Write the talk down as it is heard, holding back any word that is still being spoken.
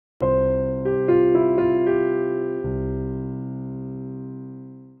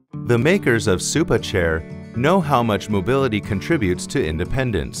The makers of SupaChair know how much mobility contributes to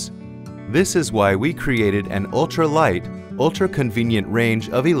independence. This is why we created an ultra-light, ultra-convenient range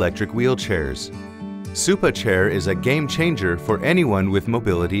of electric wheelchairs. SupaChair is a game changer for anyone with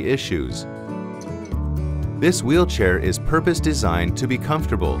mobility issues. This wheelchair is purpose-designed to be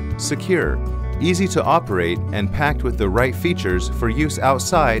comfortable, secure, easy to operate, and packed with the right features for use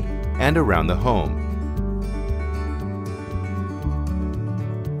outside and around the home.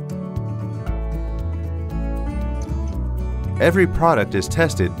 Every product is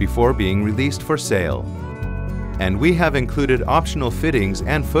tested before being released for sale. And we have included optional fittings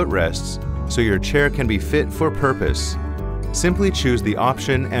and footrests so your chair can be fit for purpose. Simply choose the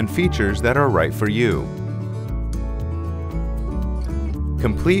option and features that are right for you.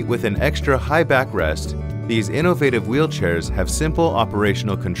 Complete with an extra high backrest, these innovative wheelchairs have simple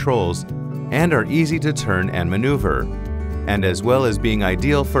operational controls and are easy to turn and maneuver. And as well as being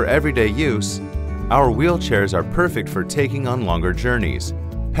ideal for everyday use, our wheelchairs are perfect for taking on longer journeys,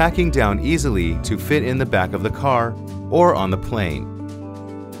 packing down easily to fit in the back of the car or on the plane.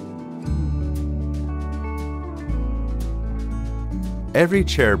 Every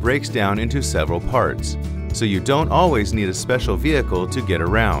chair breaks down into several parts, so you don't always need a special vehicle to get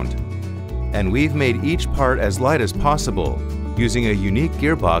around. And we've made each part as light as possible, using a unique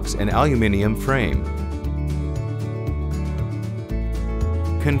gearbox and aluminum frame.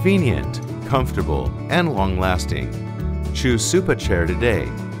 Convenient, comfortable, and long-lasting. Choose SupaChair today.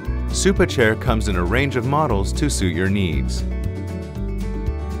 SupaChair comes in a range of models to suit your needs.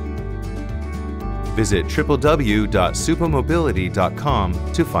 Visit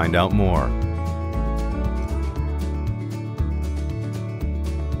www.supamobility.com to find out more.